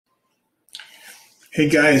Hey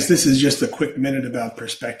guys, this is just a quick minute about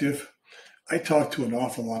perspective. I talk to an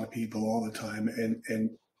awful lot of people all the time,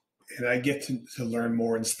 and I get to learn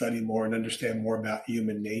more and study more and understand more about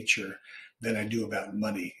human nature than I do about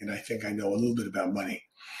money. And I think I know a little bit about money,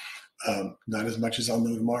 not as much as I'll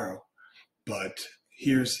know tomorrow. But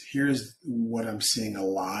here's what I'm seeing a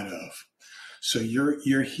lot of. So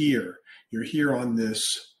you're here on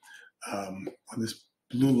this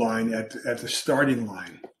blue line at the starting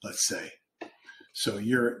line, let's say. So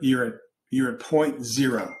you're at point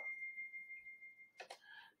zero,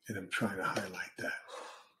 and I'm trying to highlight that.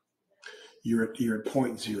 You're at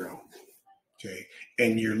point zero, okay,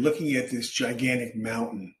 and you're looking at this gigantic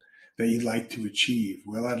mountain that you'd like to achieve.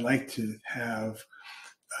 Well, I'd like to have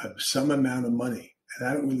some amount of money, and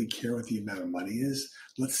I don't really care what the amount of money is.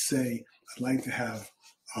 Let's say I'd like to have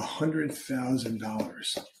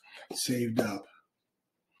 $100,000 saved up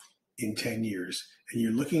in 10 years, and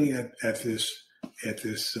you're looking at this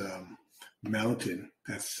mountain.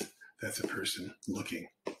 That's a person looking,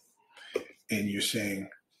 and you're saying,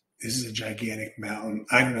 "This is a gigantic mountain.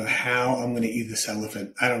 I don't know how I'm going to eat this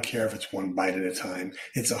elephant. I don't care if it's one bite at a time.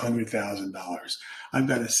 It's $100,000. I've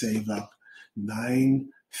got to save up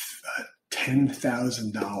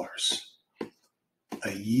 $10,000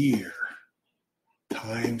 a year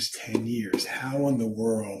times 10 years. How in the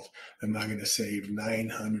world am I going to save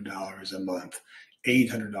 $900 a month,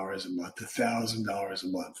 $800 a month, $1,000 a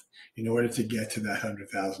month in order to get to that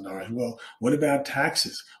 $100,000? Well, what about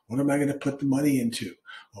taxes? What am I going to put the money into?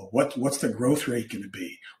 Well, what's the growth rate going to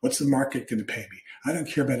be? What's the market going to pay me? I don't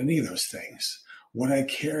care about any of those things. What I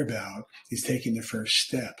care about is taking the first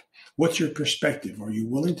step. What's your perspective? Are you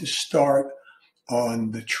willing to start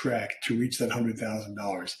on the trek to reach that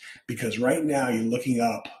 $100,000? Because right now you're looking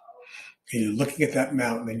up and you're looking at that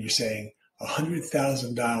mountain and you're saying,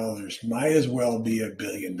 $100,000 might as well be $1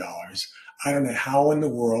 billion. I don't know how in the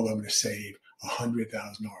world I'm going to save $100,000.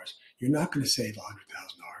 You're not going to save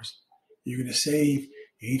 $100,000. You're going to save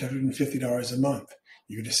 $850 a month.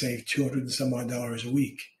 You're going to save 200 and some odd dollars a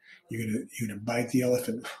week. You're going to bite the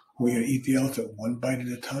elephant. We're going to eat the elephant one bite at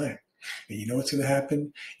a time. And you know what's going to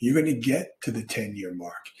happen? You're going to get to the 10-year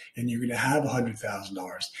mark and you're going to have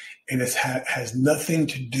 $100,000. And it has nothing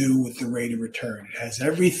to do with the rate of return. It has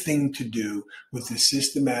everything to do with the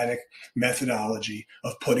systematic methodology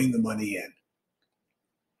of putting the money in.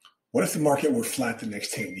 What if the market were flat the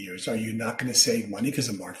next 10 years? Are you not going to save money because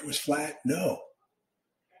the market was flat? No.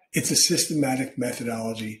 It's a systematic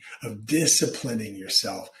methodology of disciplining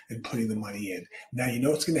yourself and putting the money in. Now, you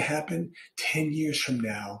know what's going to happen? 10 years from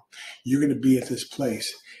now, you're going to be at this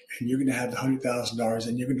place and you're going to have the $100,000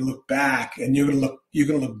 and you're going to look back and you're going to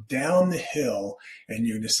look down the hill and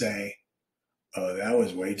you're going to say, oh, that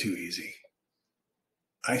was way too easy.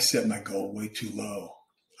 I set my goal way too low.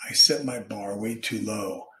 I set my bar way too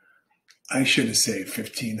low. I should have saved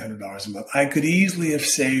 $1,500 a month. I could easily have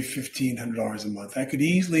saved $1,500 a month. I could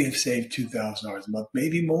easily have saved $2,000 a month,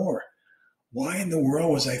 maybe more. Why in the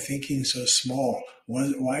world was I thinking so small?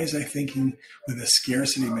 Why is I thinking with a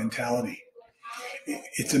scarcity mentality?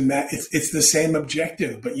 It's the same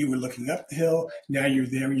objective, but you were looking up the hill. Now you're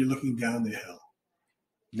there. You're looking down the hill.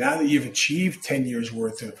 Now that you've achieved 10 years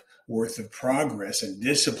worth of progress and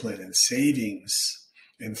discipline and savings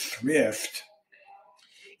and thrift,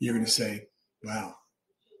 you're going to say, wow,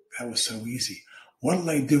 that was so easy. What will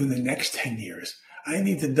I do in the next 10 years? I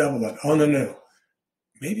need to double it. Oh, no.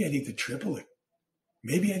 Maybe I need to triple it.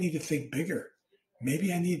 Maybe I need to think bigger.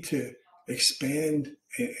 Maybe I need to expand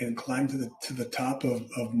and climb to the top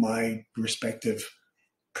of my respective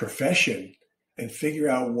profession and figure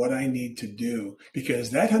out what I need to do, because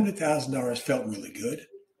that $100,000 felt really good.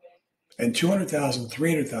 And 200,000,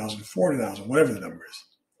 300,000, 400,000, whatever the number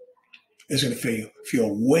is going to feel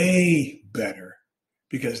way better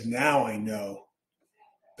because now I know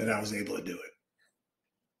that I was able to do it.